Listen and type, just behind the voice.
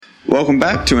Welcome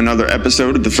back to another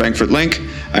episode of the Frankfort LINK.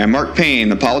 I am Mark Payne,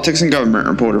 the politics and government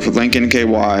reporter for Link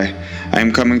NKY. I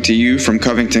am coming to you from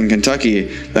Covington, Kentucky,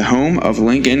 the home of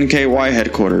Link NKY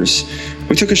headquarters.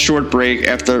 We took a short break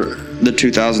after the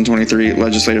 2023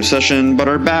 legislative session, but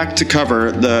are back to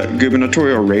cover the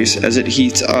gubernatorial race as it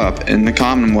heats up in the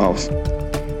Commonwealth.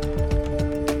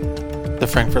 The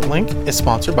Frankfort LINK is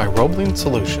sponsored by Roebling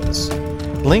Solutions.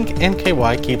 Link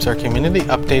NKY keeps our community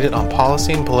updated on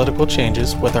policy and political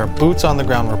changes with our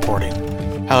boots-on-the-ground reporting.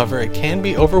 However, it can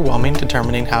be overwhelming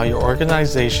determining how your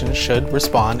organization should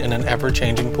respond in an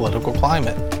ever-changing political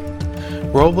climate.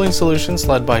 Roebling Solutions,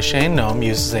 led by Shane Noem,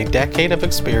 uses a decade of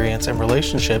experience and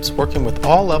relationships working with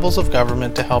all levels of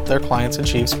government to help their clients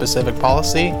achieve specific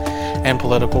policy and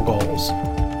political goals.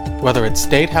 Whether it's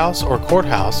State House or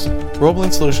Courthouse,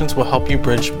 Roebling Solutions will help you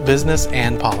bridge business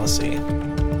and policy.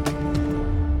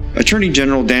 Attorney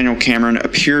General Daniel Cameron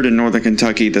appeared in Northern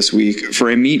Kentucky this week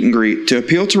for a meet and greet to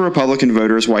appeal to Republican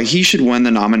voters why he should win the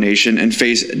nomination and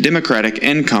face Democratic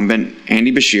incumbent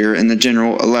Andy Beshear in the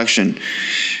general election.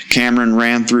 Cameron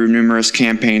ran through numerous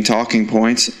campaign talking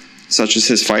points, such as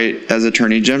his fight as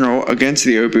Attorney General against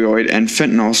the opioid and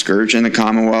fentanyl scourge in the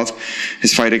Commonwealth,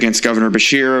 his fight against Governor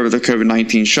Beshear over the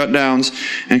COVID-19 shutdowns,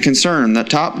 and concern that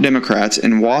top Democrats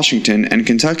in Washington and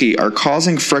Kentucky are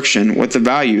causing friction with the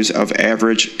values of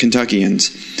average Kentuckians.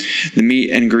 The meet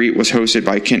and greet was hosted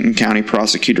by Kenton County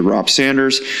Prosecutor Rob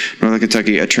Sanders, Northern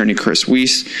Kentucky Attorney Chris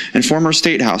Wiest, and former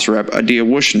State House Rep Addia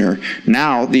Wuchner,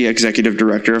 now the Executive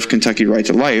Director of Kentucky Right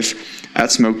to Life, at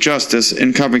Smoke Justis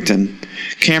in Covington.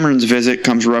 Cameron's visit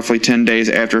comes roughly 10 days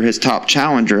after his top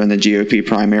challenger in the GOP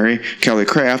primary, Kelly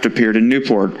Craft, appeared in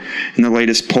Newport. In the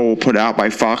latest poll put out by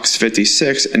Fox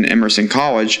 56 and Emerson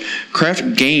College,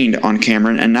 Craft gained on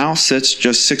Cameron and now sits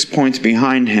just 6 points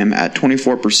behind him at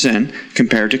 24%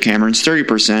 compared to Cameron's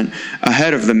 30%,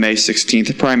 ahead of the May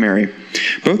 16th primary.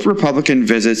 Both Republican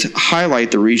visits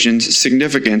highlight the region's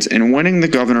significance in winning the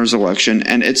governor's election,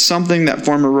 and it's something that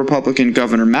former Republican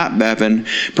Governor Matt Bevin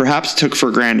perhaps took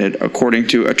for granted, according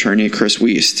to Attorney Chris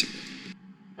Wiest.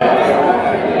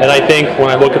 And I think when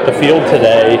I look at the field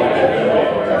today,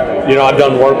 I've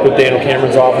done work with Daniel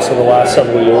Cameron's office over the last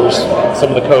several years,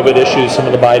 some of the COVID issues, some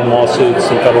of the Biden lawsuits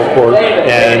in federal court,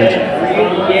 and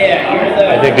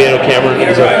I think Daniel Cameron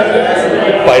is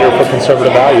a fighter for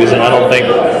conservative values, and I don't think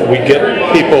we get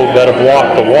people that have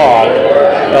walked the walk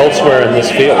elsewhere in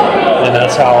this field, and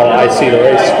that's how I see the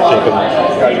race, Jacob.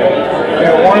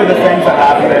 One of the things that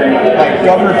happened,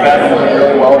 Governor Bevin did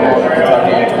really well in Northern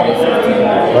Kentucky in 2015.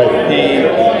 Right. He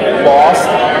lost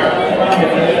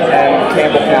in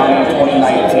Campbell County in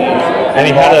 2019. And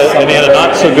he had a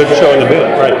not so good showing to boot.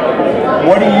 Right.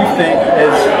 What do you think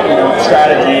is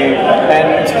strategy,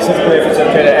 and specifically if it's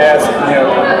okay to ask,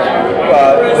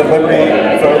 the Liberty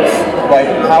folks,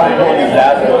 how important is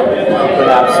that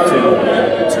perhaps to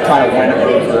kind of win it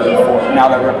now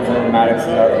that Representative Maddox is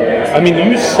out of the race? I mean,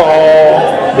 you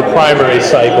saw the primary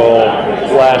cycle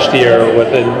last year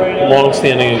with the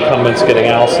long-standing incumbents getting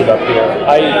ousted up here.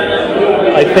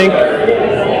 I think,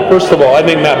 first of all, I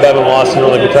think Matt Bevin lost in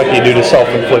Northern Kentucky due to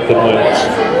self-inflicted wounds.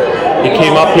 He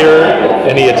came up here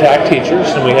and he attacked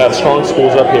teachers, and we have strong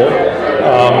schools up here.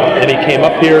 And he came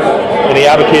up here and he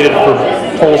advocated for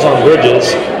tolls on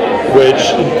bridges,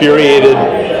 which infuriated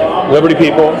Liberty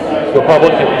people,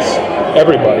 Republicans,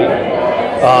 everybody,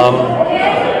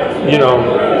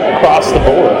 across the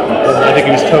board. And I think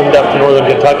he was tone deaf to Northern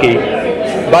Kentucky.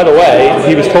 By the way,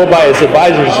 he was told by his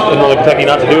advisors in Northern Kentucky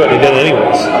not to do it, and he did it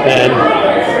anyways. And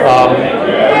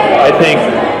I think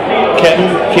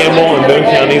Kenton, Campbell, and Boone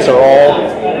counties are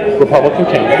all Republican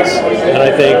candidates, and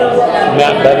I think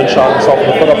Matt Bevin shot himself in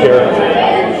the foot up here.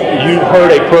 You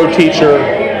heard a pro-teacher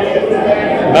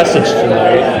message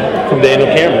tonight from Daniel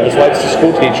Cameron. His wife's a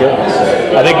school teacher.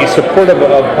 I think he's supportive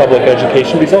of public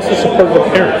education, but he's also supportive of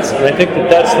parents, and I think that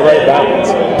that's the right balance.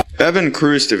 Bevin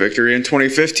cruised to victory in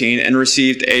 2015 and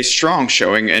received a strong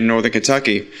showing in Northern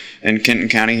Kentucky. In Kenton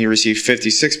County, he received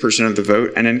 56% of the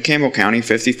vote, and in Campbell County,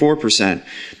 54%.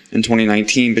 In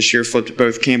 2019, Beshear flipped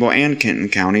both Campbell and Kenton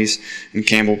counties. In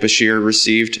Campbell, Beshear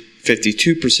received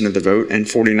 52% of the vote and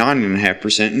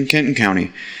 49.5% in Kenton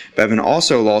County. Bevin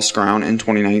also lost ground in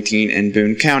 2019 in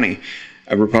Boone County,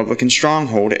 a Republican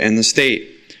stronghold in the state.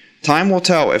 Time will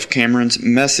tell if Cameron's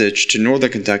message to Northern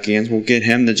Kentuckians will get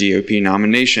him the GOP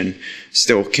nomination.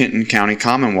 Still, Kenton County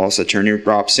Commonwealth's Attorney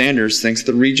Rob Sanders thinks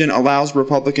the region allows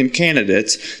Republican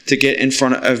candidates to get in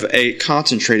front of a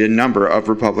concentrated number of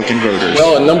Republican voters.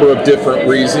 Well, a number of different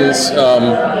reasons.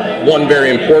 One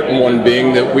very important one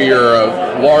being that we are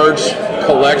a large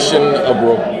collection of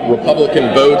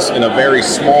Republican votes in a very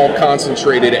small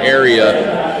concentrated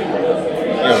area.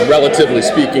 relatively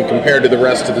speaking, compared to the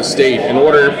rest of the state. In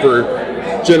order for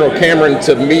General Cameron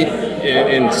to meet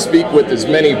and speak with as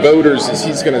many voters as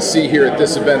he's going to see here at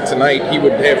this event tonight, he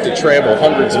would have to travel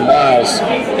hundreds of miles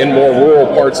in more rural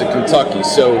parts of Kentucky.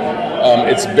 So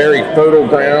it's very fertile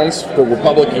grounds for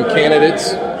Republican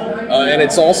candidates. And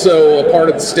it's also a part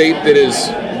of the state that is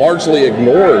largely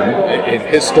ignored,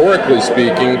 historically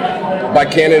speaking, by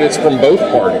candidates from both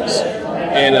parties.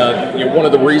 And one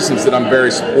of the reasons that I'm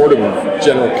very supportive of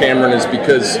General Cameron is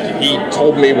because he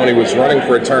told me when he was running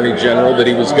for Attorney General that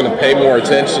he was going to pay more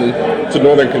attention to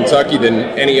Northern Kentucky than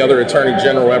any other Attorney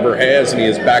General ever has, and he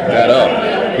has backed that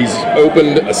up. He's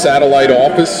opened a satellite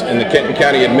office in the Kenton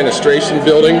County Administration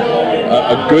Building.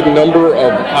 A good number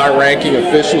of high-ranking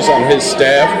officials on his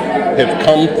staff have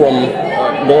come from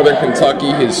Northern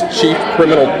Kentucky. His chief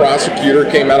criminal prosecutor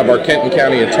came out of our Kenton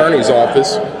County Attorney's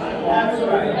Office.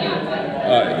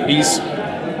 He's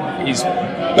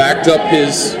backed up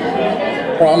his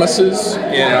promises,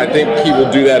 and I think he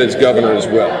will do that as governor as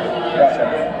well. Gotcha.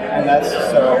 And that's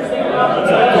so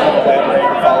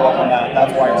follow up on that.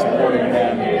 That's why you're supporting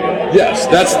him. Yes,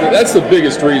 that's the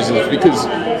biggest reason, is because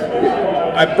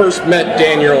I first met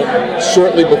Daniel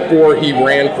shortly before he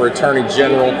ran for Attorney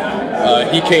General.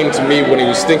 He came to me when he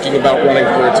was thinking about running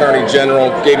for Attorney General,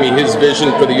 gave me his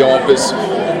vision for the office,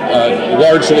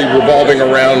 largely revolving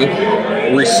around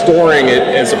restoring it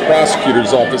as a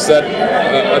prosecutor's office. That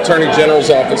Attorney General's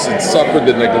office had suffered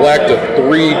the neglect of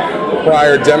 3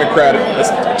 prior Democratic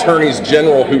attorneys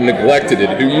general who neglected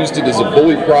it, who used it as a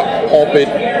bully pulpit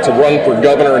to run for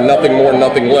governor and nothing more,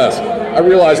 nothing less. I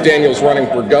realized Daniel's running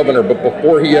for governor, but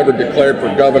before he ever declared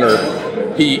for governor,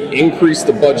 he increased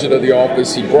the budget of the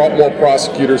office. He brought more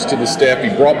prosecutors to the staff.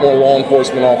 He brought more law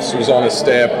enforcement officers on his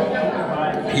staff.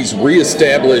 He's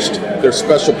reestablished their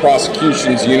special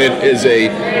prosecutions unit as a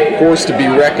force to be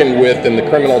reckoned with in the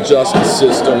criminal justice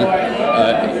system.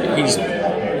 He's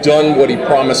done what he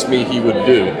promised me he would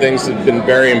do. Things that have been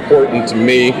very important to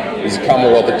me as a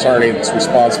Commonwealth attorney that's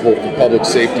responsible for public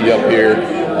safety up here.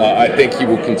 I think he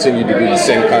will continue to do the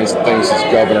same kinds of things as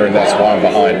governor, and that's why I'm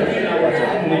behind him.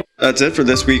 That's it for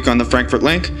this week on the Frankfort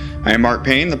Link. I am Mark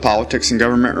Payne, the politics and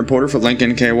government reporter for Link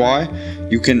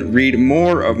NKY. You can read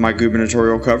more of my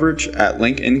gubernatorial coverage at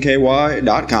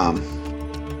linknky.com.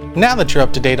 Now that you're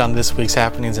up to date on this week's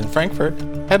happenings in Frankfort,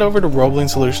 head over to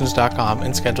roblingsolutions.com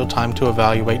and schedule time to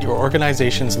evaluate your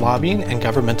organization's lobbying and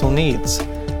governmental needs.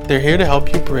 They're here to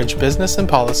help you bridge business and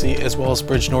policy, as well as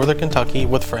bridge Northern Kentucky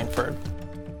with Frankfort.